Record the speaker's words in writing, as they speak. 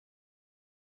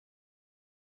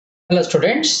Hello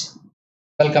students,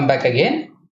 welcome back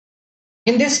again.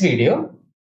 In this video,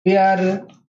 we are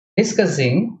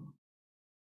discussing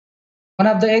one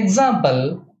of the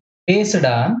example based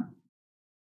on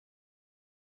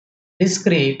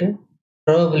discrete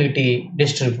probability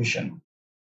distribution.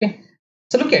 Okay.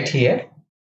 So look at here.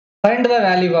 Find the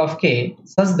value of k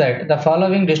such that the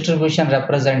following distribution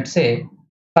represents a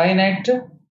finite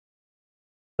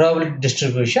probability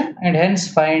distribution and hence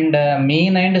find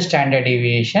mean and standard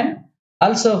deviation.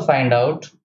 Also find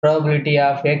out probability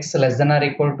of x less than or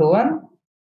equal to 1,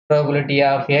 probability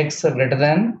of x greater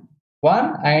than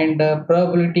 1, and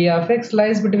probability of x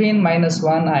lies between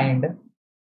 -1 and.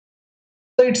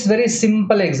 So it's very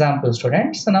simple example,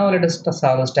 students. So now let us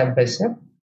solve step by step.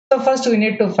 So first we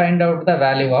need to find out the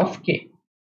value of k.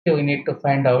 So we need to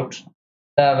find out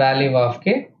the value of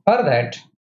k. For that,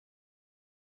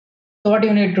 so what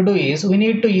you need to do is we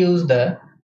need to use the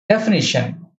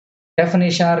definition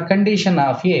or condition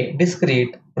of a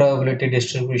discrete probability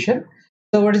distribution.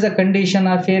 So what is the condition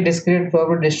of a discrete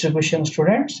probability distribution,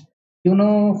 students? You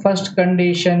know, first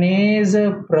condition is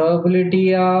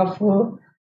probability of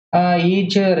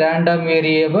each random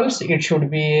variables. It should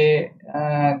be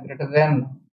greater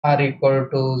than or equal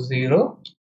to 0.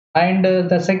 And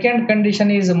the second condition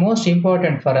is most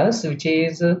important for us, which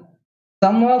is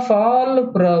sum of all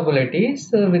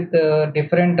probabilities with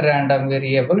different random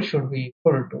variables should be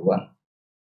equal to 1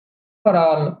 for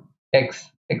all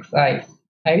xi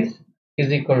is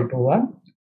equal to 1.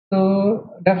 So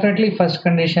definitely first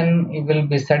condition will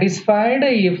be satisfied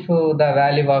if the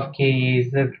value of k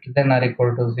is greater than or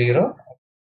equal to 0.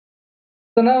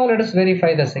 So now let us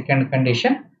verify the second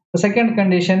condition. The second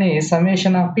condition is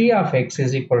summation of p of x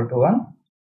is equal to 1.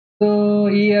 So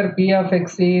here p of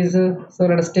x is, so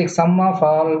let us take sum of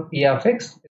all p of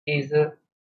x is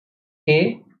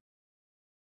k.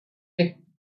 Okay.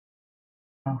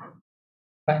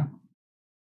 Fine.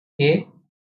 K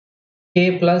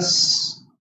plus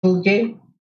 2k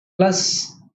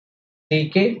plus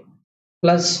 3k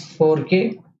plus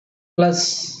 4k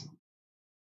plus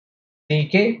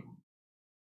 3k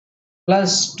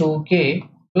plus 2k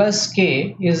plus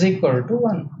k is equal to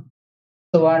 1.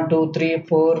 So 1, 2, 3,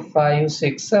 4, 5,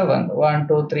 6, 7. 1,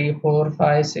 2, 3, 4,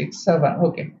 5, 6, 7.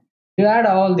 Okay. You add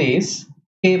all these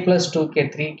k plus 2k,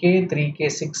 3k, 3k,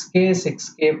 6k,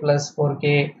 6k plus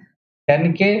 4k,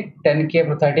 10k, 10k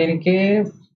plus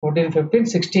 13k, 14, 15,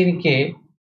 16k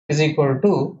is equal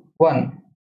to 1.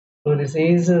 So this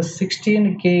is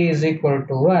 16k is equal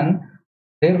to 1.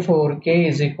 Therefore, k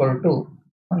is equal to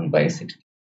 1 by 16.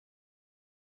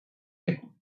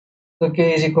 So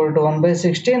k is equal to 1 by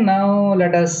 16. Now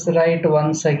let us write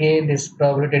once again this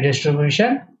probability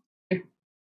distribution.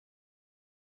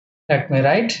 Let me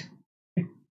write.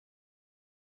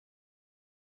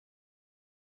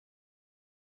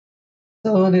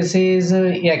 So this is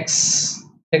x.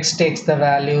 X takes the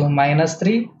value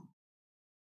 -3,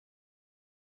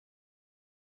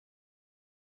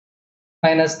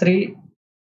 -3,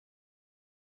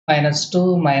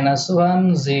 -2,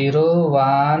 -1, 0,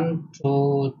 1,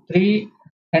 2, 3,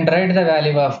 and write the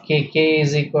value of k. K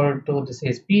is equal to, this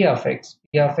is p of x.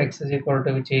 P of x is equal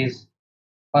to, which is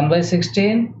 1 by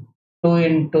 16. 2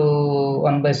 into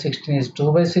 1 by 16 is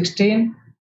 2 by 16.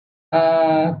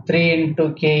 3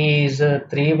 into k is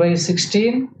 3 by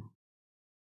 16.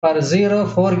 For 0,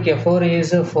 4k, 4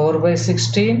 is 4 by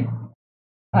 16.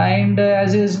 And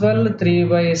as usual, 3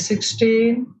 by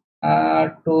 16,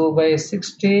 2 by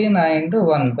 16, and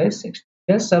 1 by 16.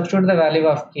 Just substitute the value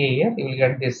of k here, you will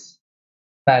get this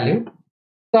value.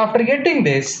 So after getting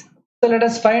this, so let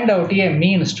us find out a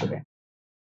mean, student.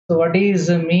 So what is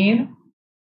mean?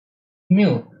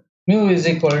 Mu. Mu is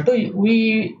equal to,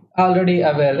 we already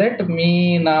aware that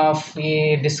mean of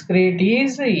a discrete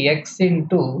is x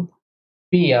into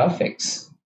p of x.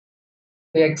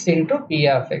 X into p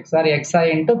of x, or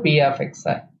xi into p of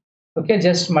xi. Okay,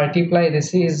 just multiply,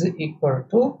 this is equal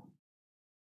to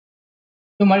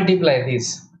multiply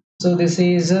this. So this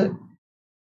is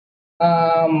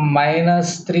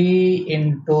 -3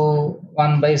 into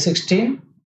 1 by 16.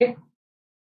 Okay,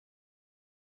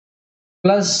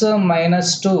 plus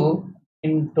 -2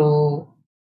 into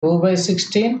 2 by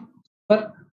 16.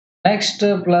 But next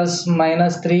plus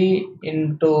 -3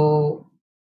 into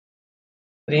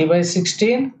 3 by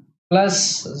 16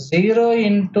 plus 0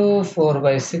 into 4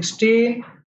 by 16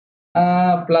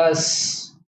 plus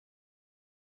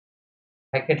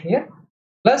bracket here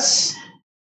plus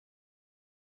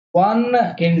 1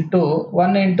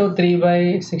 into 3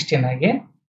 by 16 again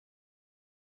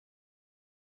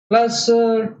plus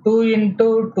 2 into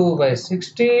 2 by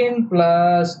 16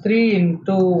 plus 3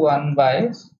 into 1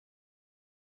 by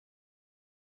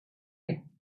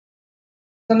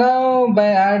So now by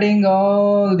adding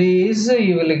all these,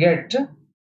 you will get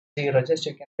 0. Just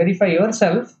you can verify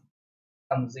yourself.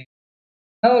 Come 0.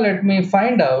 Now let me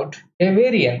find out a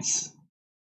variance.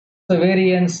 So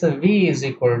variance V is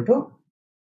equal to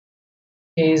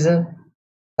is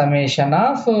summation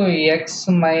of x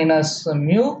minus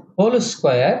mu whole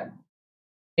square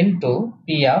into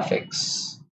P of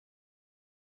x.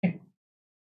 Okay,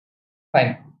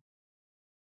 fine.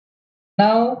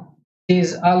 Now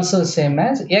is also same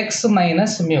as x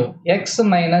minus mu. X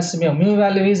minus mu. Mu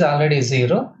value is already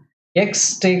 0.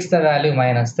 X takes the value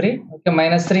minus 3. Okay,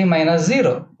 minus 3 minus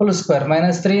 0 whole square.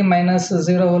 Minus 3 minus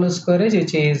 0 whole square is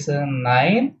which is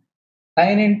 9.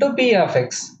 9 into P of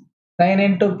x. 9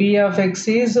 into P of x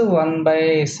is 1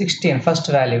 by 16. First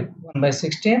value 1 by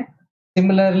 16.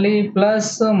 Similarly,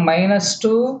 plus minus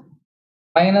 2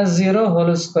 minus 0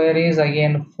 whole square is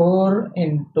again 4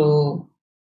 into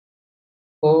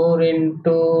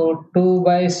 2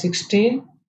 by 16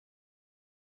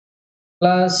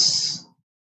 plus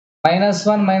minus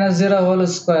 1 minus 0 whole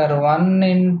square 1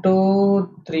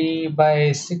 into 3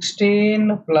 by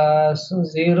 16 plus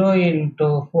 0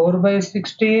 into 4 by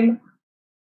 16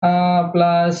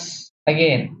 plus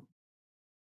again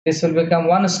this will become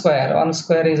 1 square. 1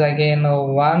 square is again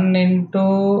 1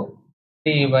 into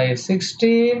 3 by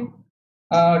 16.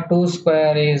 2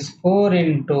 square is 4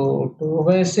 into 2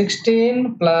 by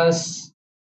 16 plus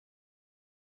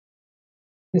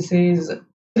this is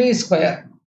 3 square.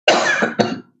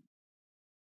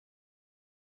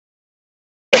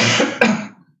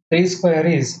 3 square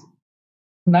is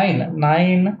 9.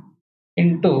 9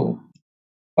 into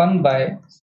 1 by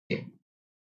 16.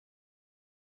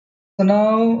 So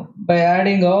now by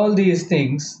adding all these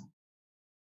things,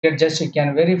 just you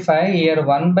can verify here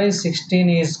 1 by 16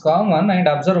 is common and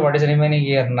observe what is remaining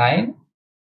here 9.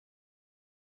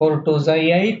 4 2 is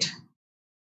 8.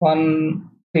 1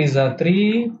 is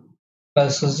 3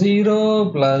 plus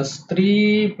 0 plus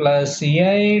 3 plus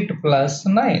 8 plus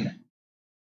 9.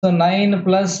 So 9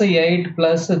 plus 8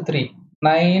 plus 3.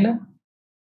 9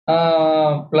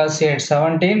 plus 8,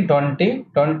 17, 20.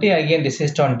 20 again this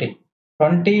is 20.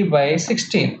 20 by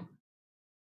 16.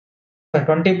 So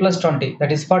 20 plus 20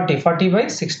 that is 40. 40 by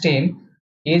 16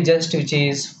 is just which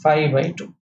is 5 by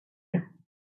 2.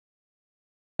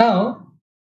 Now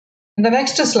in the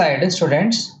next slide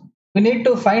students we need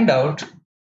to find out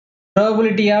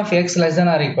probability of x less than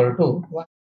or equal to 1.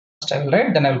 First I will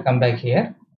write, then I will come back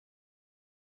here.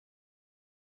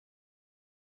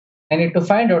 I need to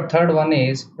find out third one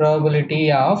is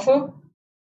probability of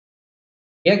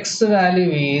x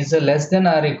value is less than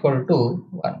or equal to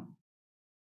 1.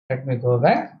 Let me go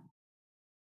back.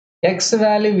 X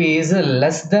value is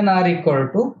less than or equal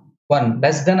to 1.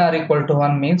 Less than or equal to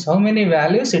 1 means how many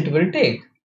values it will take.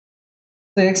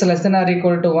 So x less than or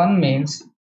equal to 1 means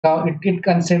now it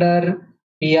consider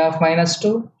p of minus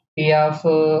 2, p of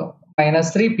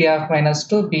minus 3, p of minus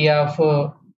 2, p of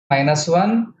minus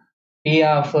 1, p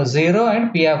of 0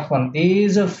 and p of 1.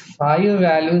 These 5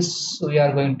 values we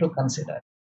are going to consider.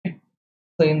 Okay.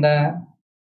 So in the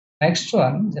next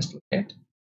one, just look at.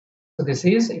 So this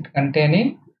is it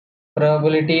containing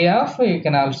probability of, you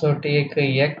can also take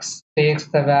x takes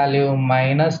the value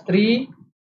minus 3,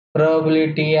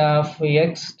 probability of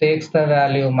x takes the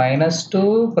value minus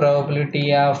 2,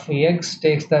 probability of x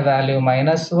takes the value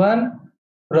minus 1,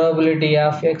 probability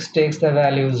of x takes the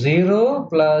value 0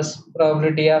 plus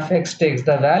probability of x takes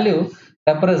the value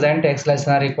represent x less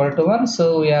than or equal to 1.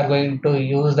 So we are going to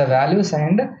use the values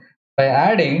and by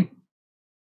adding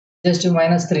just to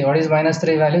minus 3. What is minus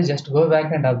 3 value? Just go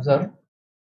back and observe.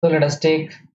 So let us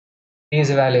take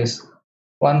these values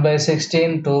 1 by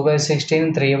 16, 2 by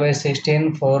 16, 3 by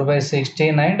 16, 4 by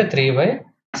 16 and 3 by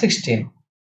 16.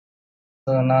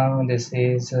 So now this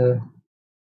is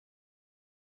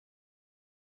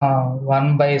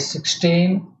 1 by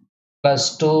 16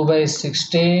 plus 2 by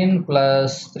 16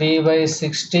 plus 3 by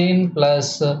 16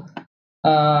 plus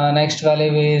next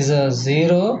value is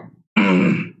 0.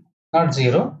 Not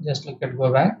 0, just look at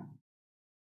go back.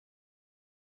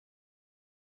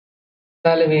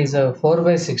 Value is 4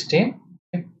 by 16.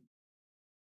 Okay.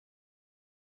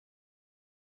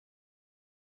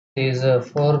 Is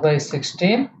 4 by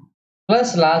 16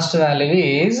 plus last value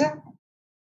is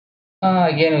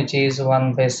again which is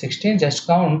 1 by 16. Just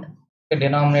count. The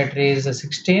denominator is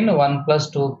 16. 1 plus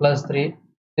 2 plus 3.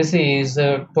 This is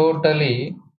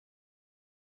totally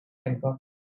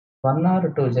 1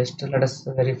 or 2. Just let us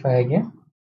verify again.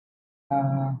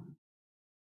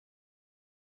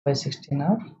 By 16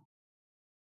 or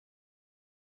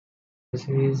this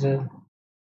is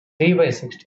 3 by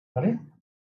 16. Sorry.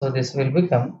 So this will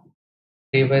become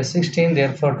 3 by 16,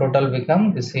 therefore total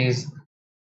become this is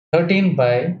 13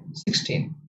 by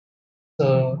 16. So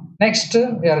next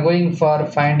we are going for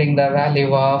finding the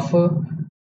value of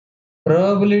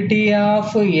probability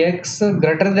of x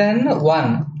greater than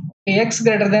 1. X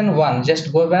greater than 1,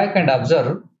 just go back and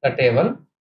observe the table.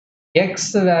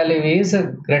 X value is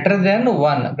greater than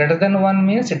 1. Greater than 1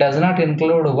 means it does not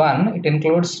include 1, it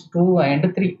includes 2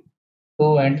 and 3.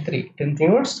 2 and 3. It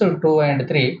includes 2 and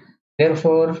 3.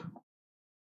 Therefore,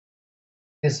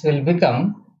 this will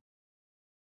become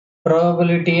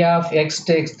probability of x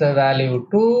takes the value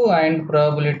 2 and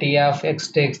probability of x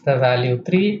takes the value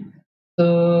 3.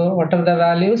 So what are the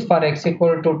values for x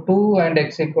equal to 2 and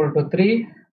x equal to 3?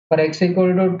 For x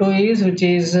equal to 2 is which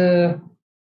is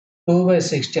 2 by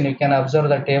 16. You can observe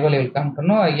the table, you will come to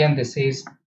know. Again, this is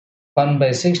 1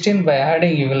 by 16. By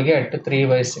adding, you will get 3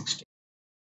 by 16.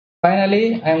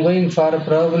 Finally, I am going for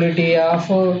probability of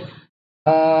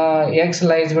x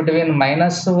lies between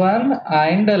 -1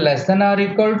 and less than or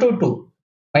equal to 2.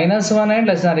 -1 and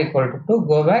less than or equal to 2.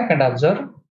 Go back and observe.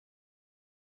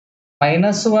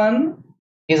 -1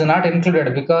 is not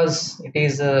included because it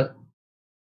is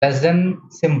less than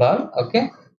symbol. Okay,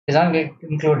 it is not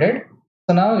included.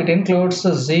 So now it includes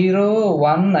 0,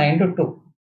 1 and 2.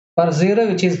 For 0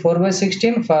 which is 4 by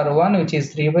 16, for 1 which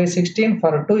is 3 by 16,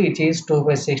 for 2 which is 2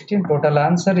 by 16. Total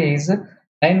answer is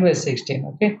 9 by 16.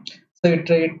 Okay, so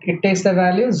it takes the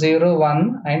value 0,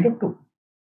 1 and 2.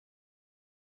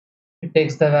 It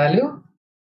takes the value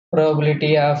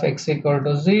probability of x equal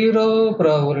to 0,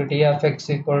 probability of x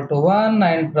equal to 1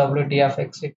 and probability of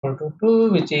x equal to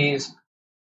 2, which is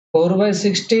 4 by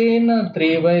 16,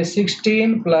 3 by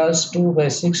 16 plus 2 by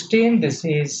 16. This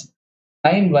is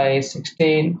 9 by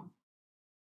 16.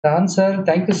 The answer.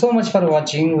 Thank you so much for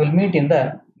watching. We'll meet in the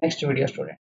next video,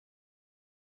 student.